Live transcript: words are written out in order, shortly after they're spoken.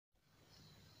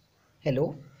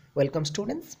Hello, welcome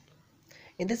students.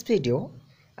 In this video,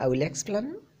 I will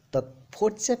explain the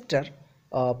fourth chapter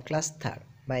of class 3rd,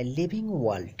 My Living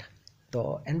World,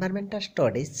 the environmental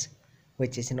studies,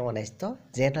 which is known as the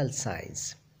general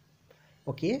science.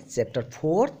 Okay, chapter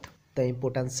 4th, the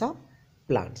importance of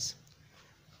plants.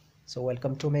 So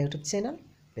welcome to my YouTube channel.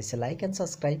 Please like and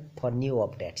subscribe for new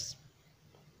updates.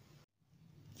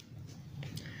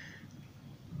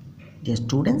 Dear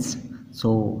students,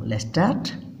 so let's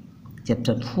start.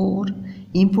 Chapter 4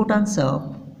 importance of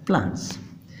plants.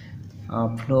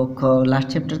 आप लोग last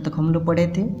chapter तक हम लोग पढ़े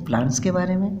थे plants के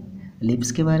बारे में,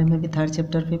 लीव्स के बारे में भी थर्ड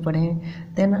चैप्टर पे पढ़े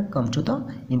हैं। Then come to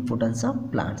the importance of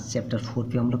plants, chapter 4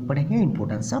 पे हम लोग पढ़ेंगे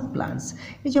इम्पोर्टेंस ऑफ प्लांट्स।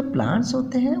 ये जो प्लांट्स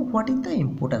होते हैं what is the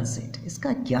importance it,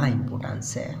 इसका क्या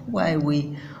इम्पोर्टेंस है, why we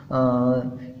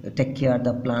take care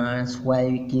the plants,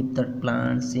 why we keep the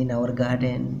plants in our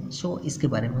garden. सो इसके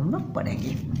बारे में हम लोग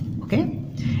पढ़ेंगे। Okay,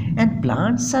 and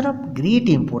plants are of great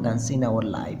importance in our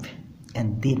life,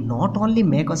 and they not only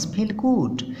make us feel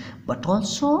good but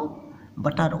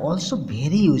are also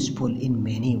very useful in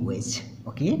many ways.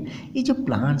 Okay, ये जो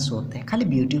plants होते हैं खाली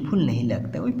beautiful नहीं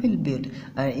लगते, we feel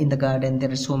beautiful in the garden.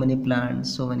 There are so many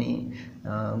plants, so many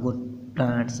good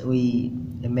plants, we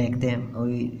make them,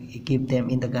 we keep them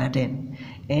in the garden,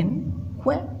 and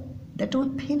where that we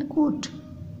feel good,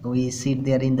 we sit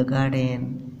there in the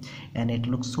garden and it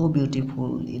looks so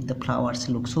beautiful, the flowers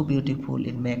look so beautiful,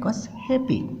 it makes us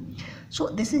happy. So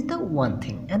this is the one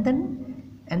thing,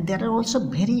 and there are also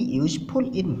very useful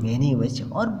in many ways,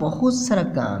 और बहुत सारा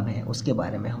काम है उसके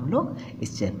बारे में हम लोग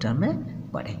इस चैप्टर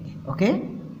में पढ़ेंगे। Okay,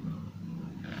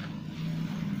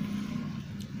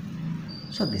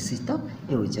 so this is the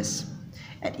uses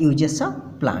and uses of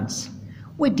plants.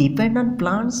 We depend on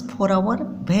plants for our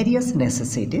various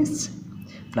necessities.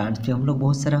 Plants पे हम लोग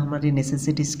बहुत सारा हमारी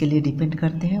नेसेसिटीज़ के लिए डिपेंड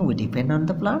करते हैं। We depend on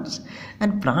the plants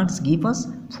and plants give us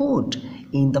food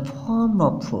in the form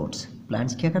of fruits.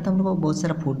 Plants क्या करते हैं, हम लोग को बहुत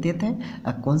सारा फूड देते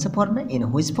हैं। कौन सा फॉर्म में, in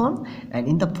which form, and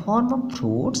in the form of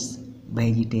fruits,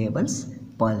 vegetables,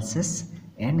 pulses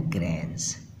and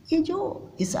grains. ये जो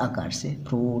इस आकार से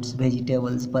फ्रूट्स,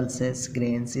 वेजिटेबल्स, पल्सेस,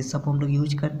 ग्रेन्स, ये सब हम लोग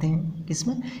यूज करते हैं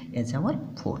किसमें, as our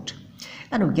food.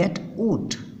 And we get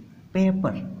would,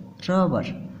 paper,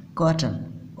 rubber, cotton,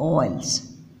 oils,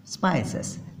 spices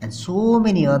and so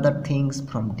many other things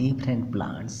from different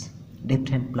plants.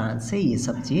 Different plants से ये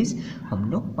सब चीज़ हम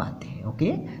लोग पाते हैं।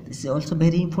 Okay, this is also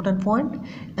very important point.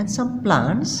 And some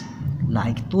plants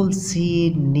like tulsi,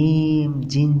 neem,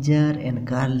 ginger and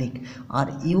garlic are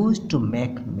used to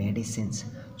make medicines.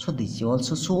 So this is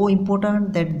also so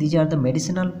important that these are the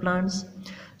medicinal plants.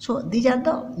 So these are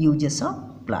the uses of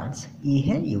plants. ये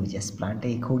है uses plant.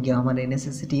 एक हो गया हमारे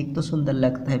necessity, एक तो सुंदर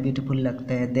लगता है, ब्यूटीफुल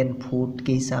लगता है। देन फूड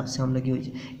के हिसाब से हम लोग use,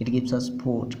 it gives us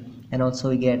food and also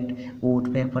we get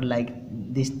would, paper, like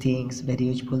this things, very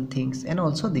useful things, and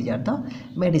also these are the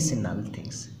medicinal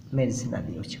things,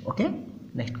 medicinal use. Okay,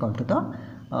 next come to the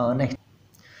next.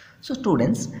 So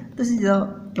students, this is the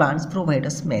plants provide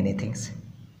us many things.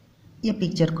 ये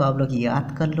picture को आप लोग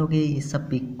याद कर लोगे, ये सब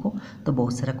pick को, तो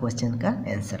बहुत सारा क्वेश्चन का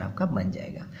आंसर आपका बन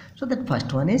जाएगा। So that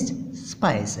first one is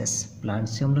spices.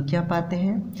 Plants से हम लोग क्या पाते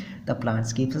हैं, the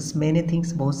plants gives us many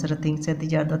things, बहुत सारा थिंग्स है।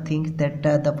 These are the things that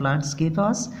the plants give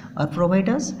us और provide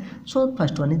us. So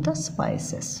first one is the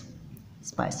spices.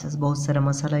 Spices बहुत सारा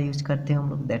मसाला यूज करते हैं हम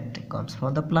लोग, that comes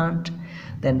from the plant.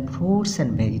 Then fruits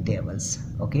and vegetables,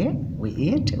 okay, we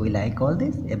eat, we like all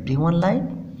this, everyone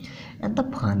like. And the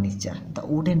furniture, the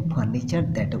wooden furniture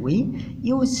that we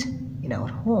use in our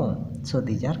home, so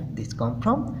these come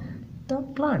from the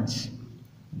plants.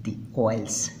 The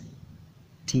oils,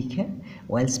 ठीक है,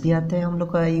 oils भी आते हैं हम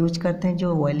लोग का use करते हैं,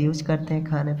 जो ऑयल यूज करते हैं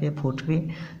खाने पे, फूड पे,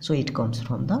 so it comes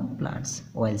from the plants,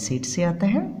 oil seed से आता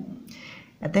है।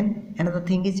 And then another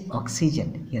thing is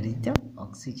oxygen. Here is the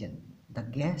oxygen,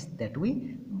 the gas that we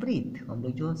breathe, हम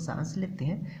लोग जो सांस लेते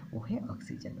हैं वो है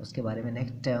ऑक्सीजन। उसके बारे में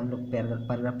नेक्स्ट हम लोग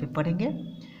पैराग्राफ पे पढ़ेंगे।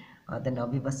 देन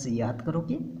अभी बस याद करो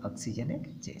कि ऑक्सीजन एक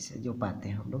चीज है जो पाते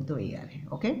हैं हम लोग, दो एयर है।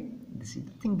 Okay, this is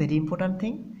the thing, very important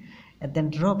thing. And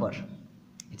then rubber,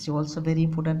 it's also very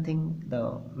important thing,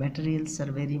 the materials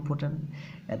are very important.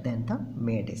 And then the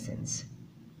medicines,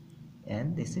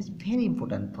 and this is very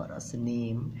important for us.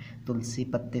 नीम, तुलसी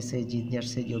पत्ते से, ginger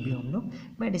से, जो भी हम लोग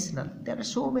medicinal, there are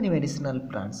so many medicinal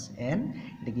plants and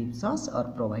it gives us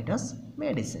और provide us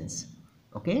medicines.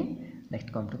 Okay, next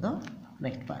come to the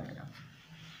next paragraph.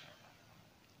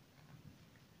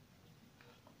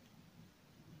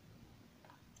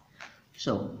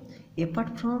 So apart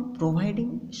from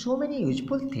providing so many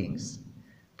useful things,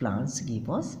 plants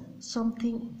give us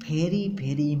something very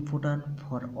very important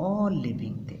for all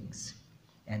living things,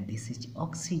 and this is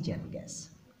oxygen gas.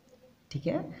 ठीक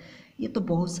है। ये तो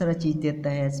बहुत सारा चीज़ देता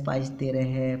है, spice दे रहे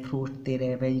हैं, फ्रूट दे रहे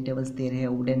हैं, वेजिटेबल्स दे रहे हैं,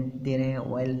 वुडन दे रहे हैं,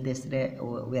 ऑयल दे रहे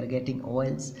हैं, we are getting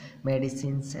oils,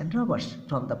 medicine and rubbers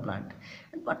from the plant.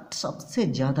 But सबसे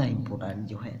ज़्यादा इम्पोर्टेंट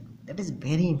जो है that is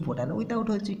very important, without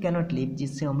which we cannot live,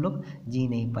 जिससे हम लोग जी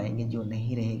नहीं पाएंगे, जो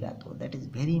नहीं रहेगा तो that is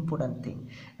very important thing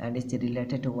and it's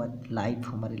related to our life,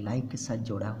 हमारी लाइफ के साथ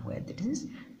जुड़ा हुआ है।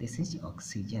 This is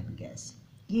oxygen gas.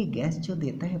 ये गैस जो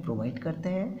देता है, प्रोवाइड करता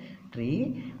है ट्री,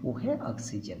 वो है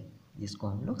ऑक्सीजन, जिसको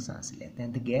हम लोग सांस लेते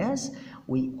हैं। The gas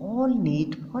we all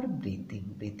need for breathing,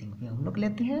 breathing भी हम लोग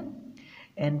लेते हैं।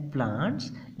 And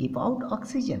plants give out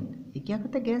oxygen, ये क्या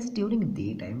करता है गैस ड्यूरिंग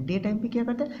डे टाइम पे क्या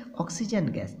करता है ऑक्सीजन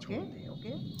गैस छोड़ते हैं।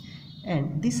 Okay,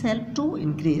 and this help to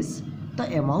increase the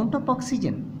amount of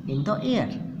oxygen in the air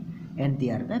and they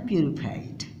are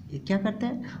purified. ये क्या करता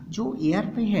है, जो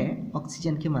एयर पे है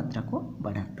ऑक्सीजन की मात्रा को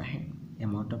बढ़ाता है,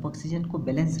 अमाउंट ऑफ ऑक्सीजन को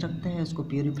बैलेंस रखता है, उसको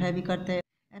प्यूरिफाई भी करता है।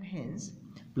 And hence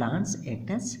plants act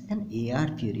as an air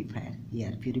purifier,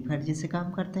 air purifier जैसे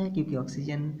काम करता है, क्योंकि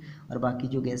ऑक्सीजन और बाकी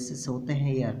जो गैसेस होते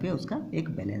हैं एयर पे उसका एक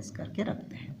बैलेंस करके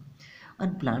रखते हैं।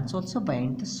 And plants also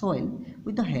bind the soil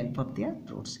with the help of their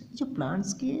roots. जो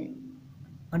प्लांट्स के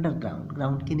अंडरग्राउंड,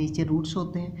 ग्राउंड के नीचे रूट्स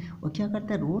होते हैं, वो क्या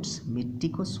करते हैं, रूट्स मिट्टी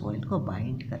को, सॉइल को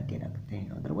बाइंड करके रखते हैं।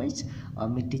 अदरवाइज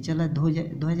मिट्टी चला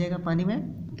धोया जाएगा, पानी में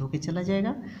धो के चला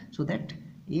जाएगा, so that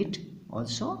it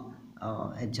also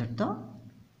absorb the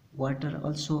water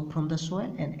also from the soil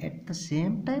and at the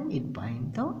same time it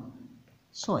bind the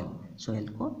soil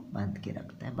को बांध के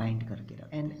रखता है, बाइंड करके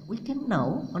रखता है। and we can now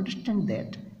understand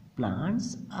that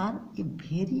plants are a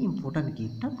very important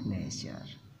gift of nature।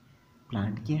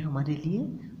 Plant के हमारे लिए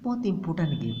बहुत इंपॉर्टेंट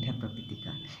गिफ्ट है प्रकृति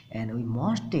का, and we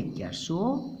must take care. सो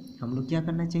हम लोग क्या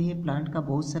करना चाहिए, प्लांट का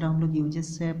बहुत सारा हम लोग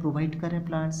यूजेस है, प्रोवाइड कर रहे हैं,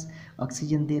 प्लांट्स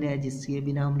ऑक्सीजन दे रहे हैं, जिसके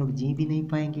बिना हम लोग जी भी नहीं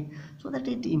पाएंगे। So that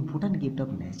it important gift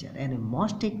of nature and we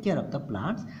must take care of the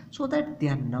plants so that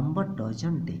their number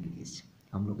doesn't decrease.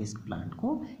 हम लोग इस प्लांट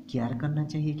को केयर करना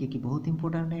चाहिए क्योंकि बहुत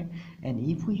इंपॉर्टेंट है। And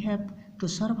if we have to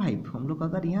survive, हम लोग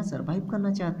अगर यहाँ सर्वाइव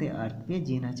करना चाहते हैं, अर्थ पे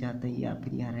जीना चाहते हैं या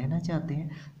फिर यहाँ रहना चाहते हैं,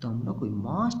 तो हम लोग को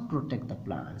must protect the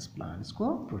plants, plants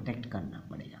को प्रोटेक्ट करना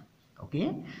पड़ेगा। ओके,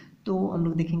 तो हम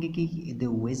लोग देखेंगे कि the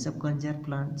ways of conserve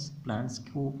plants, plants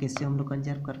को कैसे हम लोग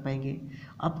कंजर्व कर पाएंगे।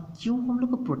 अब क्यों हम लोग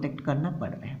को प्रोटेक्ट करना पड़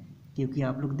रहा है, क्योंकि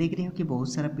आप लोग देख रहे हो कि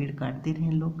बहुत सारा पेड़ काट दे रहे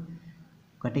हैं लोग,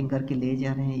 कटिंग करके ले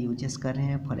जा रहे हैं, यूजेस कर रहे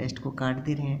हैं, फॉरेस्ट को काट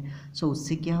दे रहे हैं। सो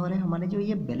उससे क्या हो रहा है, हमारे जो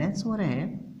ये बैलेंस हो रहा है,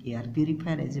 air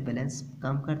purifier as a balance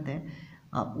काम करता है,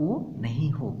 अब वो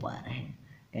नहीं हो पा रहे हैं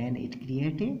and it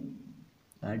create a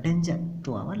danger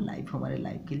to our life, हमारे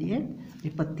लाइफ के लिए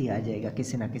विपत्ति आ जाएगा,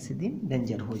 किसी ना किसी दिन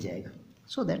डेंजर हो जाएगा।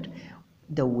 So that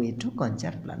the way to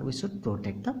conserve plant, we should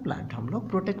protect the plant, हम लोग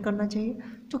प्रोटेक्ट करना चाहिए।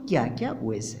 तो क्या क्या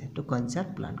वेज है to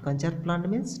conserve plant, conserve plant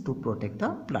means to protect the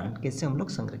plant, कैसे हम लोग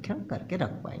संरक्षण करके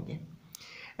रख पाएंगे।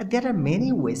 There are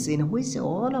many ways in which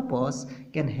all of us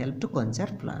can help to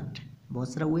conserve plant,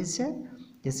 बहुत सारा वेज है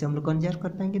जैसे हम लोग कंजर्व कर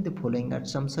पाएंगे। The following are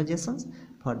some suggestions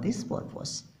for this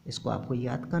purpose, इसको आपको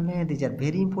याद करना है। This are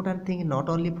very important thing, not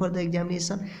only for the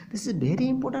examination, this is very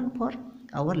important for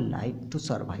our life to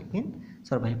survive in,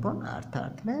 survive on earth,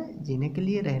 अर्थ में जीने के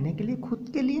लिए, रहने के लिए, खुद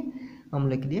के लिए, हम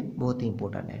लोग के लिए बहुत ही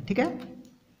इंपॉर्टेंट है। ठीक है,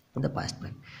 the past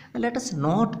plan, let us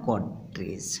not cut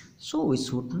trees, so we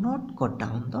should not cut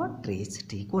down the trees,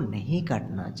 tree को नहीं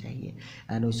काटना चाहिए।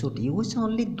 And we should use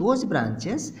only those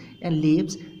branches and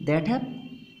leaves that have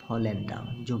fallen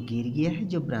down, जो गिर गया है,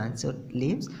 जो ब्रांच और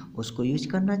लीव्स, उसको यूज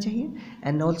करना चाहिए।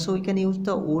 And also we can use the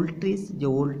old trees,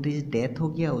 जो ओल्ड ट्रीज डेथ हो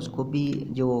गया उसको भी,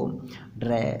 जो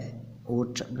ड्राई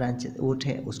वुड ब्रांच वुड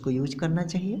है उसको यूज करना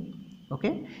चाहिए। ओके,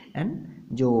 एंड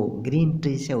जो ग्रीन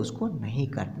ट्रीज है उसको नहीं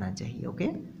काटना चाहिए। Okay,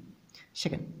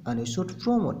 second, and we should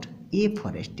promote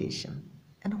afforestation.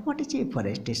 And what is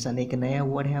afforestation, एक नया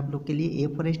वर्ड है आप लोग के लिए,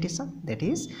 afforestation that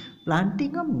is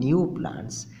planting of new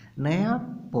plants, नया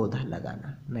पौधा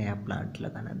लगाना, नया प्लांट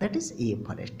लगाना, दैट इज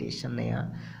एफॉरेस्टेशन।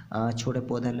 नया छोटे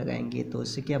पौधा लगाएंगे तो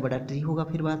उससे क्या बड़ा ट्री होगा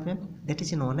फिर बाद में, that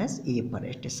is known as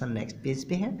afforestation. Next page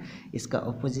पे है इसका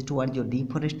अपोजिट वर्ड जो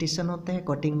डिफॉरेस्टेशन होता है,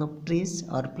 कटिंग ऑफ ट्रीज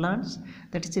और plants,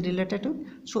 that is related to,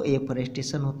 so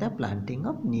afforestation होता है प्लांटिंग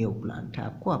ऑफ न्यू प्लांट।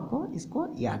 आपको इसको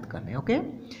याद करना है। Okay,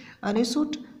 and you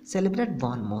should celebrate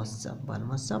one महोत्सव, वन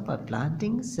महोत्सव bye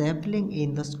planting sapling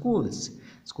in the schools,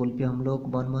 school पे हम लोग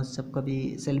वन महोत्सव का भी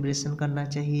सेलिब्रेशन करना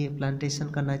चाहिए, प्लांटेशन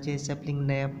करना चाहिए, सैपलिंग,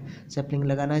 नया सैपलिंग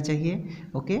लगाना चाहिए।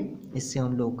 ओके, इससे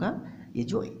हम लोग का ये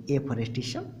जो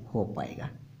एफॉरेस्टेशन हो पाएगा।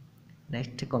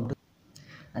 Next come to,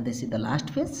 and this is the last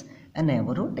phase,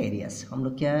 neighbourhood areas, हम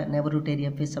लोग क्या नेबरहुड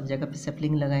एरिया पे सब जगह पे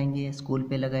सैपलिंग लगाएंगे, स्कूल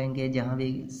पे लगाएंगे, जहाँ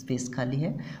भी स्पेस खाली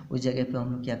है उस जगह पे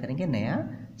हम लोग क्या करेंगे, नया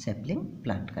सैपलिंग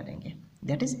प्लांट करेंगे।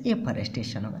 दैट इज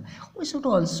एफॉरेस्टेशन होगा। We should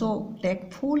also take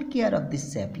full care of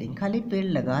this sapling. खाली पेड़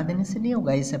लगा देने से नहीं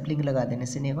होगा, ये सैपलिंग लगा देने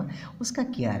से नहीं होगा, उसका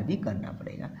केयर भी करना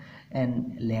पड़ेगा।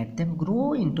 And let them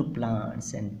grow into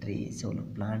plants and trees. वो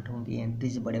लोग प्लांट होंगे एंड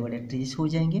ट्रीज, बड़े बड़े ट्रीज हो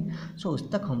जाएंगे। सो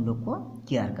उस तक हम लोग को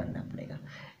केयर करना पड़ेगा।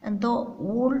 And the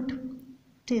old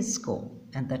Tisco,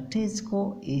 and the Tisco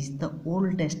is the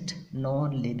oldest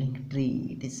non-living tree.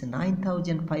 It is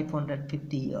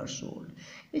 9,550 years old.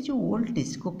 ये जो ओल्ड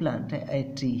टिस्को प्लांट है,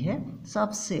 ट्री है,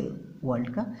 सबसे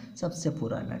वर्ल्ड का सबसे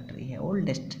पुराना ट्री है,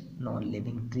 ओल्डेस्ट नॉन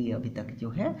लिविंग ट्री अभी तक जो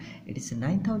है, it is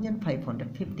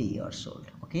 9,550 years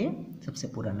old. Okay, सबसे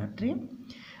पुराना tree.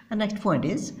 And next point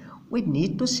is we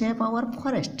need to save our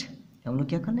forest. हम लोग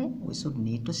क्या करना है, we should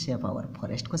need to save our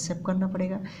forest को सेव करना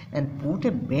पड़ेगा। And put A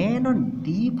ban on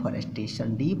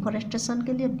deforestation. Deforestation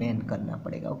के लिए बैन करना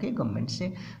पड़ेगा। ओके, गवर्नमेंट से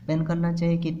बैन करना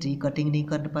चाहिए कि ट्री कटिंग नहीं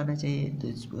कर पाना चाहिए,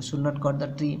 तो should not cut the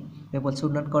tree, people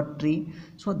should not cut tree,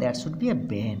 so that should be A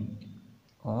ban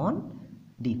on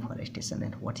deforestation.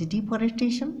 And what is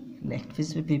deforestation, next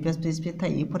page पे, प्रीवियस पेज पे था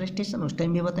एफॉरेस्टेशन, उस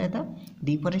टाइम भी बताया था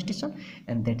deforestation.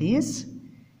 And that is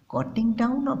cutting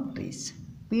down of trees,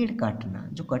 पेड़ काटना,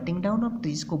 जो कटिंग डाउन ऑफ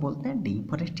ट्रीज को बोलते हैं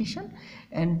deforestation.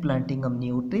 And planting of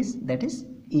new trees, that is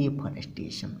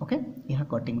afforestation. Okay, यहाँ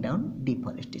cutting down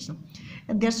deforestation.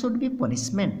 And there should be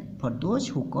punishment for those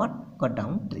who cut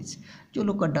down trees. जो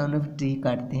लोग cut down of tree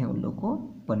काटते हैं उन लोग को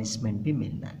पनिशमेंट भी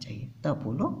मिलना चाहिए, तब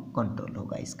वो लोग कंट्रोल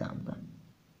होगा इस काम का।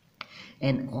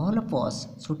 And all of us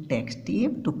should take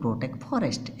step to protect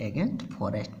forest against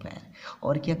forest fire.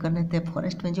 और क्या करना था,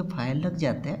 फॉरेस्ट में जो फायर लग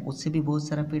जाता है उससे भी बहुत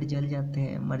सारा पेड़ जल जाते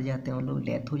हैं, मर जाते हैं, उन लोग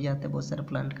डेथ हो जाता है बहुत सारा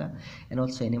प्लांट का। एंड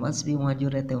ऑल्सो एनिमल्स भी वहाँ जो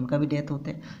रहते हैं उनका भी डेथ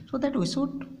होता है। So that we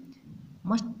should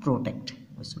must protect,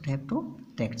 we should have to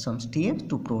take some steps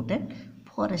to protect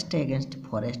forest against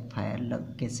forest fire.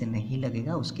 लग कैसे नहीं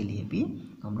लगेगा उसके लिए भी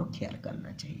हम लोग केयर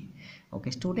करना चाहिए।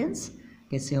 ओके स्टूडेंट्स,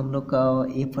 कैसे हम लोग का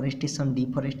एफॉरेस्टेशन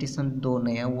डिफॉरेस्टेशन दो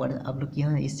नया वर्ड आप लोग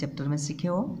यहाँ इस चैप्टर में सीखे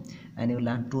हो। And you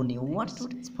learn 2 new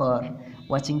words। For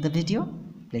watching the video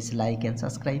please like and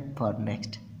subscribe for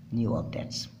next new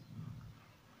updates.